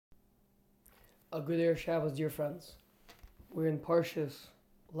A good Erev Shabbos, dear friends. We're in Parshas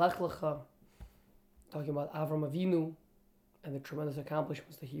Lecha, talking about Avram Avinu and the tremendous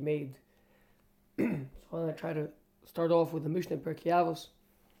accomplishments that he made. So I'm going to try to start off with the Mishnah in Pirkei Avos.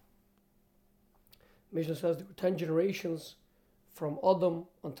 Mishnah says there were 10 generations from Adam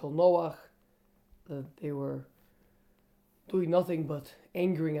until Noach that they were doing nothing but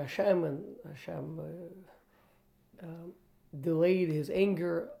angering Hashem, and Hashem delayed his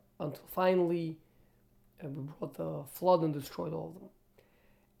anger until finally brought the flood and destroyed all of them.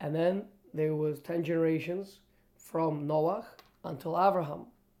 And then there was 10 generations from Noach until Abraham.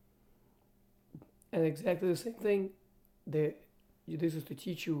 And exactly the same thing. This is to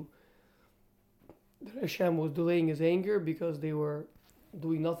teach you that Hashem was delaying his anger because they were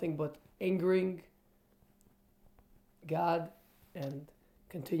doing nothing but angering God and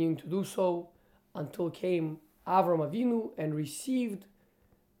continuing to do so until came Avram Avinu and received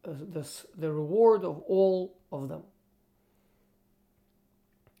the reward of all of them.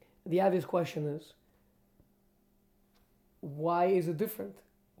 The obvious question is, why is it different?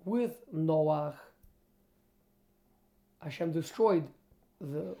 With Noach, Hashem destroyed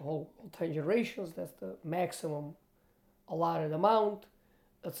the whole 10 generations. That's the maximum allotted amount.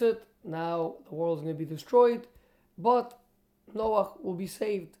 That's it. Now the world is going to be destroyed, but Noach will be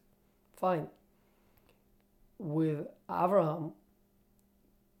saved. Fine. With Abraham,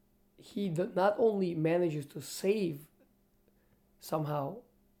 he not only manages to save somehow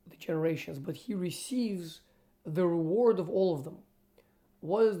the generations, but he receives the reward of all of them.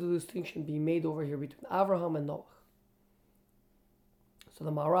 What is the distinction being made over here between Abraham and Noach? So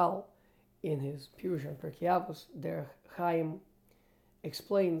the Maral, in his Pirush on Pirkei Avos, Der Chaim,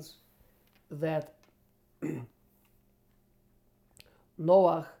 explains that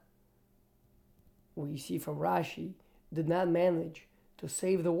Noach, we see from Rashi, did not manage to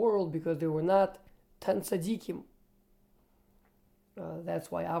save the world because there were not 10 tzaddikim. That's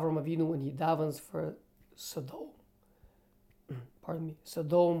why Avram Avinu, when he davens for Sodom and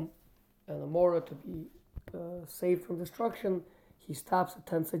Amorah to be saved from destruction, he stops at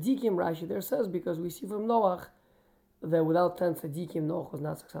 10 tzaddikim. Rashi there says, because we see from Noach that without 10 tzaddikim, Noach was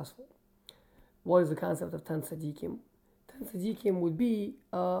not successful. What is the concept of 10 tzaddikim? 10 tzaddikim would be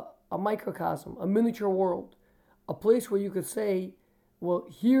a microcosm, a miniature world, a place where you could say, well,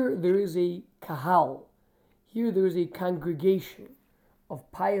 here there is a kahal, here there is a congregation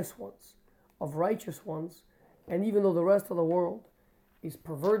of pious ones, of righteous ones, and even though the rest of the world is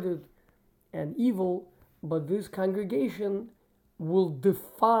perverted and evil, but this congregation will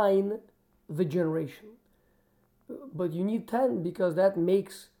define the generation. But you need 10 because that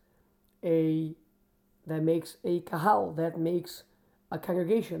makes a kahal, that makes a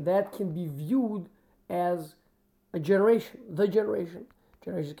congregation, that can be viewed as a generation, the generation.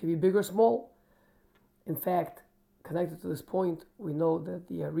 Generations can be big or small. In fact, connected to this point, we know that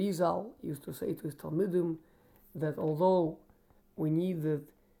the Arizal used to say to his Talmidim that although we need that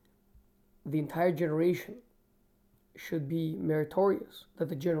the entire generation should be meritorious, that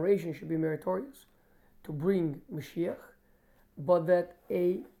the generation should be meritorious to bring Mashiach, but that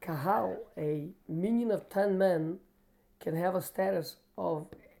a kahal, a minion of 10 men, can have a status of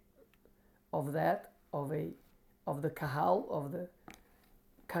the kahal, of the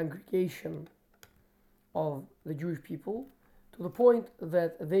congregation of the Jewish people, to the point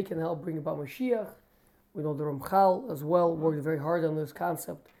that they can help bring about Mashiach. We know the Ramchal as well worked very hard on this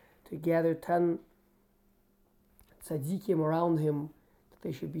concept to gather 10 tzaddikim around him, that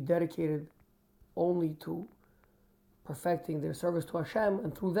they should be dedicated only to perfecting their service to Hashem,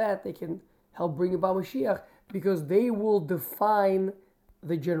 and through that they can help bring about Mashiach, because they will define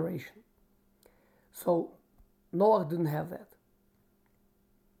the generation. So Noach didn't have that.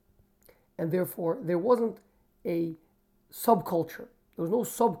 And therefore, there wasn't a subculture. There was no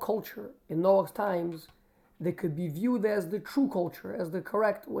subculture in Noach's times that could be viewed as the true culture, as the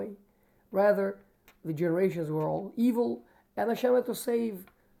correct way. Rather, the generations were all evil, and Hashem had to save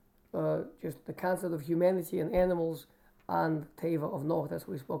just the concept of humanity and animals on the Teva of Noach. That's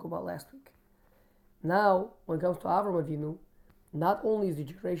what we spoke about last week. Now, when it comes to Avram Avinu, not only is the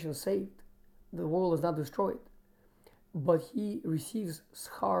generation saved, the world is not destroyed, but he receives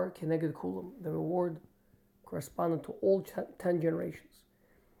schar keneged kulam, the reward corresponding to all 10 generations.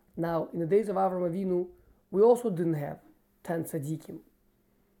 Now, in the days of Avram Avinu, we also didn't have 10 tzaddikim,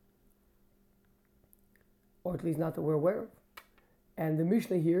 or at least not that we're aware of. And the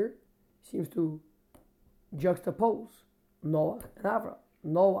Mishnah here seems to juxtapose Noach and Avram.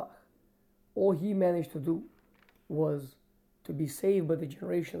 Noach, all he managed to do was to be saved, but the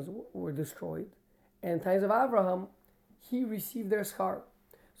generations were destroyed. And in times of Abraham, he received their schar.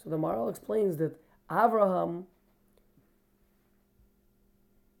 So the Maharal explains that Avraham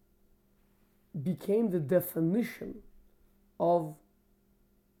became the definition of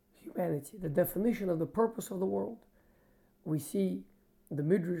humanity, the definition of the purpose of the world. We see the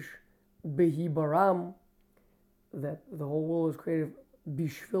Midrash Behi Baram, that the whole world was created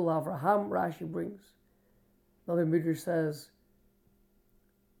Bishvil Avraham, Rashi brings. Another Midrash says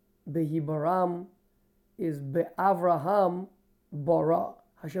Behi Baram is Be'avraham bara.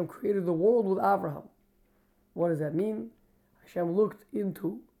 Hashem created the world with Avraham. What does that mean? Hashem looked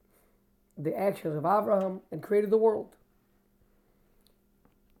into the actions of Avraham and created the world.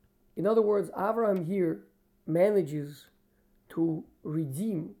 In other words, Avraham here manages to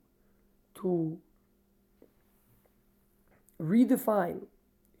redeem, to redefine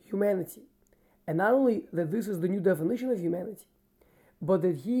humanity. And not only that this is the new definition of humanity, but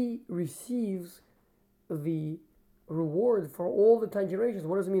that he receives the reward for all the 10 generations.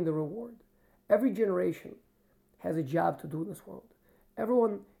 What does it mean, the reward? Every generation has a job to do in this world.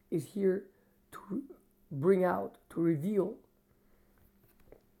 Everyone is here to bring out, to reveal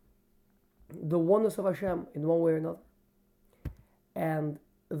the oneness of Hashem in one way or another. And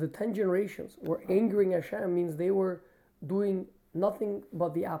the 10 generations were angering Hashem, means they were doing nothing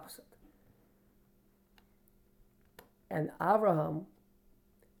but the opposite. And Avraham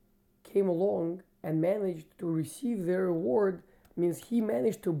came along and managed to receive their reward, means he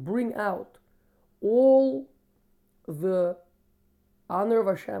managed to bring out all the honor of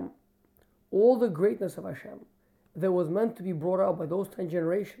Hashem, all the greatness of Hashem that was meant to be brought out by those 10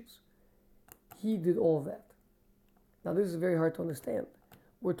 generations. He did all of that. Now this is very hard to understand.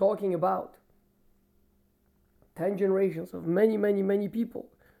 We're talking about 10 generations of many, many, many people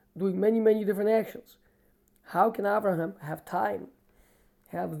doing many, many different actions. How can Abraham have time,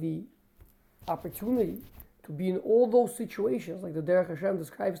 have the opportunity to be in all those situations, like the Derech Hashem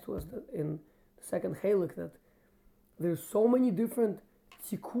describes to us in the second Chelek, that there's so many different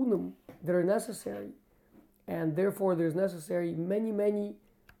tikkunim that are necessary, and therefore there's necessary many, many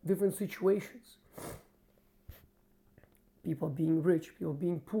different situations. People being rich, people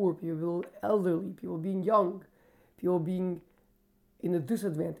being poor, people elderly, people being young, people being in a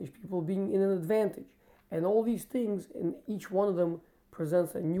disadvantage, people being in an advantage. And all these things, and each one of them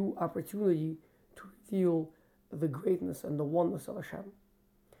presents a new opportunity to reveal the greatness and the oneness of Hashem.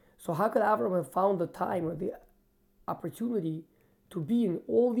 So how could Avraham have found the time or the opportunity to be in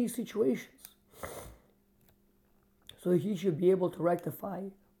all these situations so that he should be able to rectify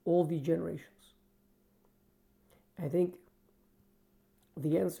all these generations? I think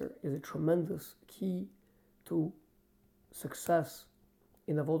the answer is a tremendous key to success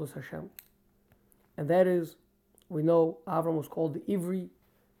in Avodas Hashem. And that is, we know Avram was called the Ivri.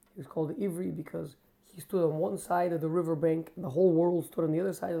 He was called the Ivri because he stood on one side of the riverbank and the whole world stood on the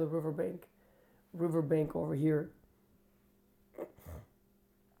other side of the riverbank. Riverbank over here.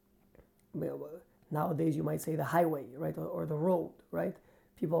 Nowadays you might say the highway, right? Or the road, right?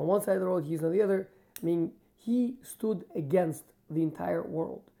 People on one side of the road, he's on the other. Meaning he stood against the entire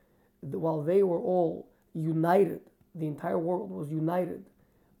world. While they were all united, the entire world was united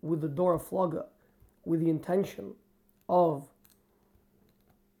with the Dora Flaga, with the intention of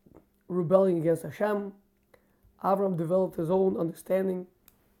rebelling against Hashem. Avram developed his own understanding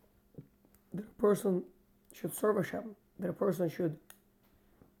that a person should serve Hashem, that a person should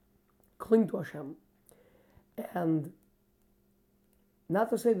cling to Hashem. And not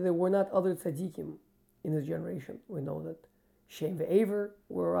to say that there were not other tzaddikim in his generation. We know that Shem ve'Aver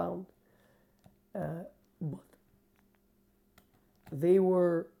were around, but they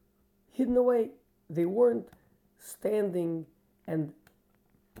were hidden away. They weren't standing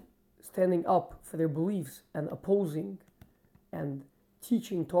up for their beliefs and opposing and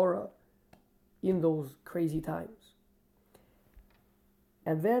teaching Torah in those crazy times.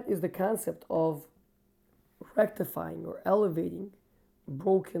 And that is the concept of rectifying or elevating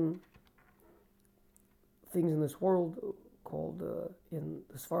broken things in this world, called in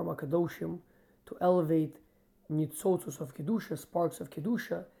the Svarim HaKadoshim, to elevate nitzotzos of Kedusha, sparks of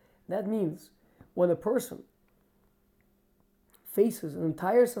Kedusha. That means when a person faces an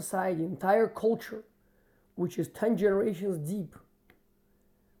entire society, entire culture, which is 10 generations deep,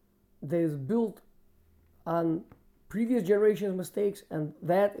 that is built on previous generations' mistakes, and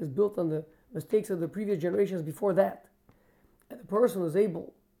that is built on the mistakes of the previous generations before that, and the person is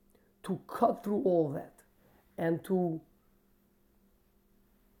able to cut through all of that and to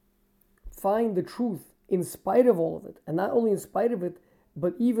find the truth in spite of all of it, and not only in spite of it,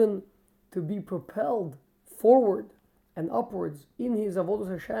 but even to be propelled forward and upwards in his Avodas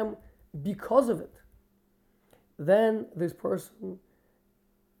Hashem because of it, then this person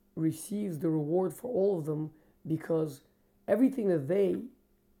receives the reward for all of them, because everything that they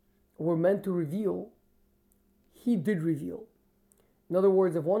were meant to reveal, he did reveal. In other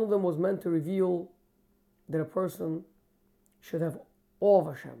words, if one of them was meant to reveal that a person should have awe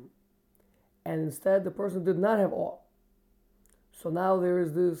of Hashem, and instead the person did not have awe, so now there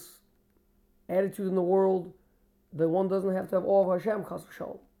is this attitude in the world that one doesn't have to have awe of Hashem, chas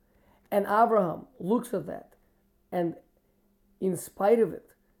v'shalom. And Abraham looks at that, and in spite of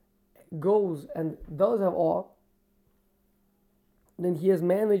it, goes and does have awe, then he has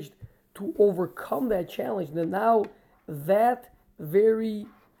managed to overcome that challenge. Then now that very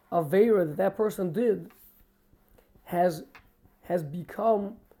avera that person did has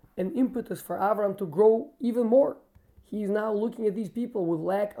become an impetus for Abraham to grow even more. He's now looking at these people with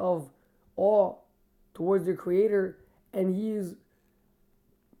lack of awe towards their Creator, and he is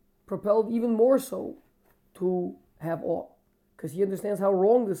propelled even more so to have awe, because he understands how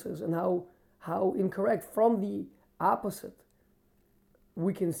wrong this is and how incorrect. From the opposite,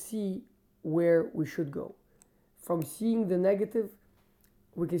 we can see where we should go. From seeing the negative,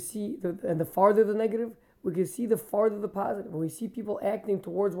 we can see the farther the negative, we can see the farther the positive. When we see people acting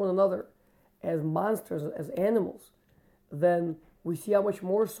towards one another as monsters, as animals, then we see how much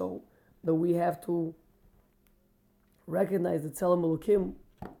more so that we have to recognize the Tzelem Elokim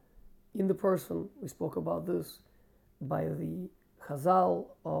in the person. We spoke about this by the Chazal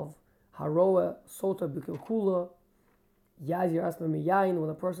of Haroa Sota B'Kilkula Yazir Asma Miyayin. When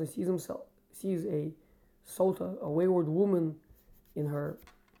a person sees a Sota, a wayward woman, in her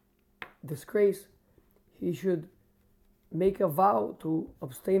disgrace, he should make a vow to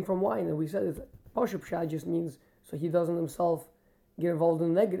abstain from wine. And we said it, Parshas Pshat just means so he doesn't himself get involved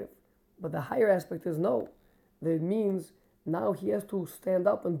in the negative. But the higher aspect is no. That it means now he has to stand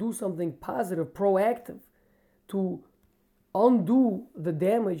up and do something positive, proactive, to undo the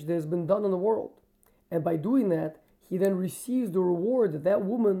damage that has been done in the world. And by doing that, he then receives the reward that that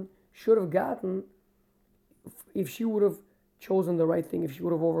woman should have gotten if she would have chosen the right thing, if she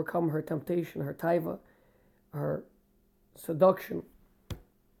would have overcome her temptation, her taiva, her seduction,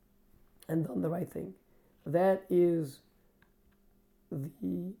 and done the right thing. That is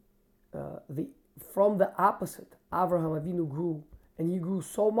the from the opposite. Avraham Avinu grew, and he grew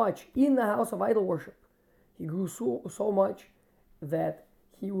so much in the house of idol worship. He grew so much that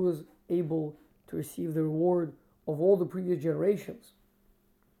he was able to receive the reward of all the previous generations.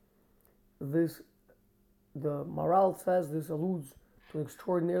 The Maral says this alludes to an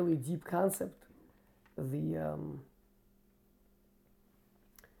extraordinarily deep concept, the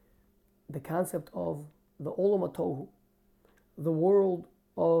concept of the Olam HaTohu, the world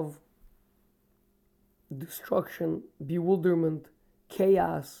of destruction, bewilderment,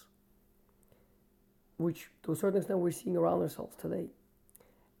 chaos, which to a certain extent we're seeing around ourselves today.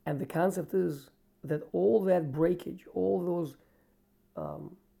 And the concept is that all that breakage, all those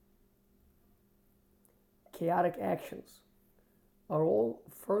chaotic actions are all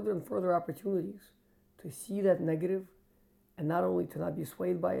further and further opportunities to see that negative, and not only to not be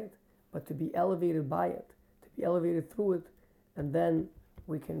swayed by it, but to be elevated by it, to be elevated through it, and then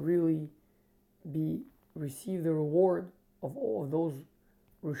we can really receive the reward of all of those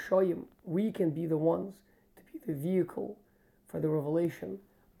Rishoyim. We can be the ones to be the vehicle for the revelation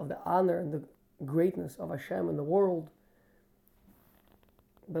of the honor and the greatness of Hashem in the world.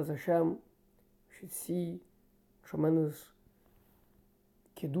 Bez Hashem should see tremendous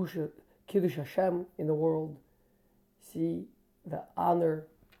Kiddush Hashem in the world, see the honor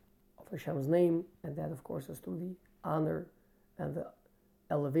of Hashem's name, and that of course is through the honor and the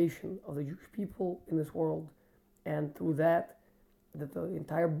elevation of the Jewish people in this world, and through that the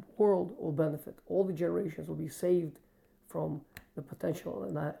entire world will benefit. All the generations will be saved from the potential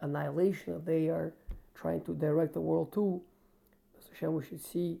annihilation that they are trying to direct the world to. As Hashem, we should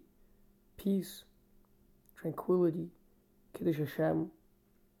see peace, tranquility, Kiddush Hashem,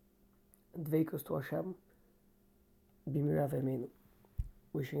 and Dveikus to Hashem. B'mirav Emeinu.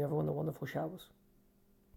 Wishing everyone a wonderful Shabbos.